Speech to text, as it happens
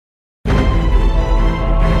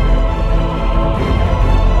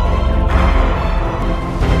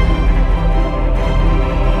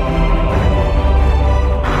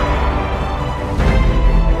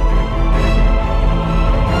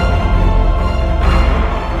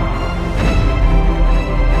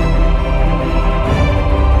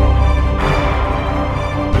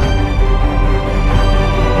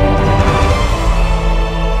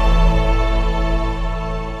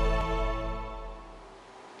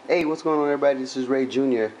Hey, what's going on, everybody? This is Ray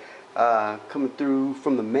Jr. Coming through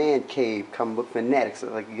from the man cave, comic book fanatics.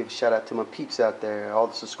 I'd like to give a shout out to my peeps out there, all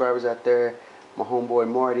the subscribers out there, my homeboy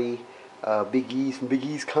Marty, Big E's from Big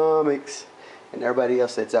E's Comics, and everybody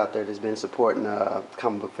else that's out there that's been supporting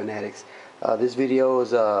comic book fanatics. This video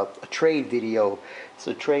is a trade video. It's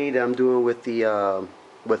a trade I'm doing with the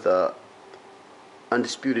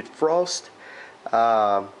Undisputed Frost.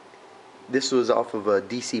 This was off of a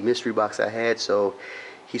DC mystery box I had, so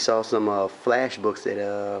he saw some Flash books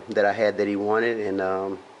that I had that he wanted,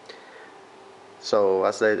 and so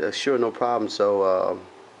I said, sure, no problem. So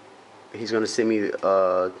he's gonna send me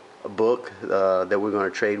a book that we're gonna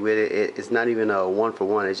trade with. It's not even a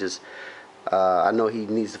one-for-one. It's just I know he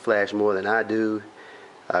needs the Flash more than I do,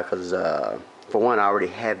 because for one, I already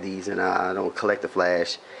have these and I don't collect the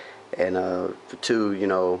Flash, and for two, you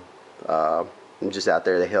know, I'm just out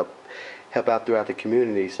there to help out throughout the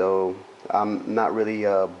community. So I'm not really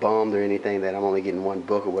bummed or anything that I'm only getting one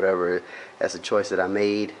book or whatever. That's a choice that I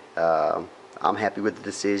made. I'm happy with the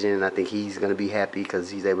decision, and I think he's going to be happy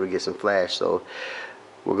because he's able to get some Flash. So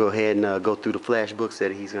we'll go ahead and go through the Flash books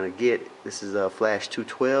that he's going to get. This is Flash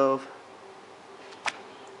 212,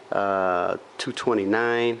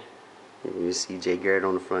 229. You see Jay Garrett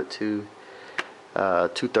on the front too.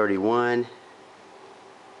 231.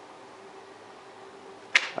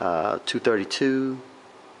 232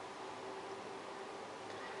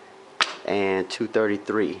 and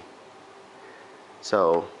 233.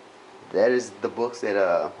 So that is the books that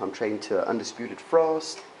I'm trading to Undisputed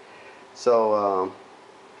Frost. So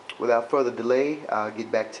without further delay, I'll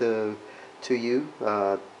get back to you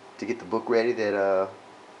to get the book ready that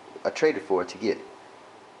I traded for to get.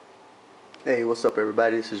 Hey, what's up,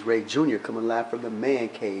 everybody? This is Ray Jr. coming live from the man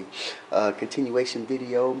cave. Continuation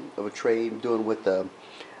video of a trade I'm doing with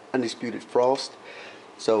Undisputed Frost.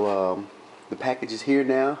 So the package is here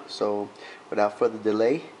now, so without further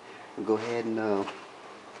delay, we'll go ahead and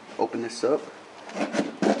open this up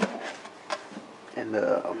and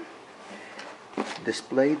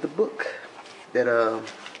display the book that I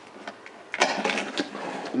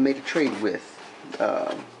made a trade with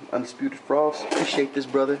Undisputed Frost. Appreciate this,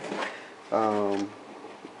 brother. The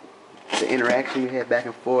interaction we had back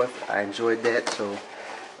and forth, I enjoyed that, so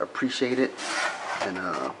I appreciate it. And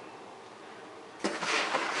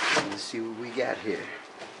let's see what we got here.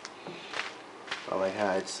 I like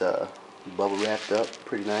how it's bubble wrapped up,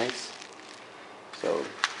 pretty nice. So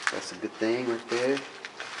that's a good thing right there.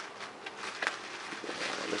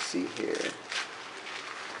 Let's see here.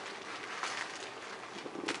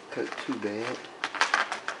 Cut it too bad,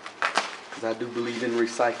 because I do believe in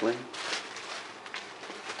recycling.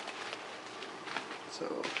 So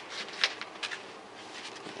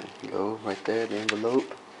there you go, right there, the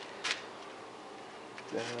envelope.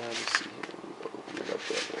 Let's see here. Open it up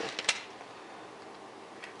there.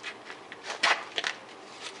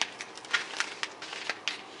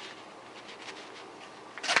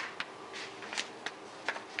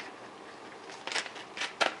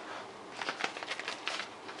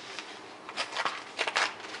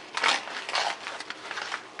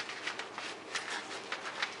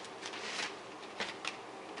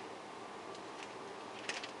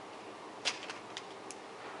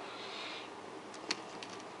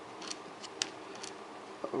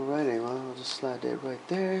 Alrighty, well, I'll just slide that right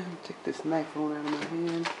there. Take this knife on out of my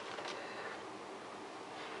hand,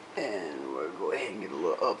 and we'll go ahead and get a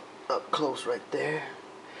little up close right there.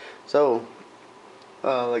 So,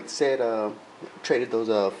 like I said, traded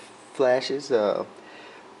those flashes.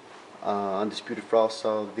 Undisputed Frost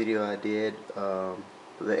saw the video I did, the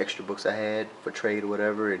extra books I had for trade or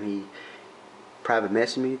whatever, and he private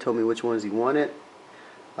messaged me, told me which ones he wanted,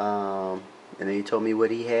 and then he told me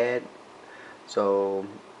what he had. So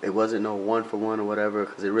it wasn't no one-for-one or whatever,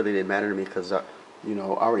 because it really didn't matter to me, because you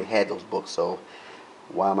know, I already had those books, so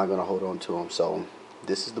why am I going to hold on to them? So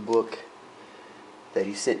this is the book that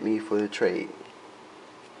he sent me for the trade.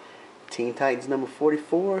 Teen Titans number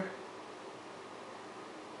 44.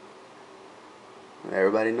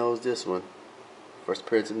 Everybody knows this one. First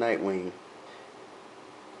appearance of Nightwing.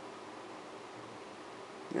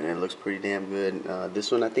 And it looks pretty damn good. This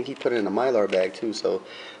one, I think he put it in a Mylar bag too, so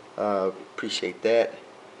appreciate that.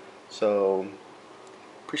 So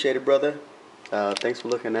appreciate it, brother. Thanks for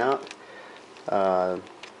looking out.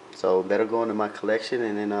 So that'll go into my collection,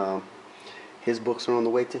 and then his books are on the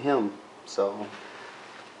way to him. So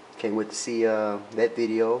can't wait to see that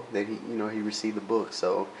video that he received the book.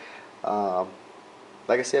 So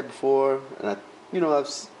like I said before, and I've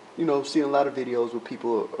seen a lot of videos where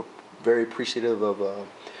people are very appreciative of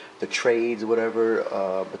the trades or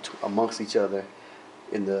whatever amongst each other.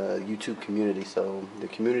 in the YouTube community. So the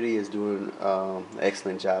community is doing an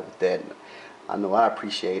excellent job with that. I know I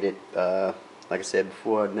appreciate it. Like I said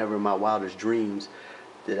before, never in my wildest dreams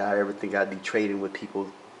did I ever think I'd be trading with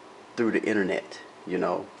people through the internet, you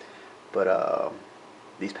know. But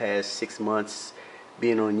these past 6 months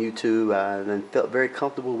being on YouTube, I then felt very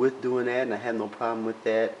comfortable with doing that, and I had no problem with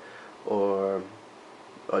that, or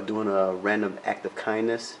doing a random act of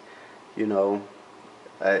kindness, you know.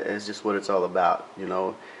 It's just what it's all about, you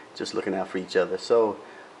know, just looking out for each other. So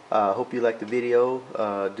hope you like the video.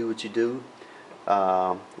 Do what you do,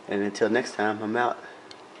 and until next time, I'm out.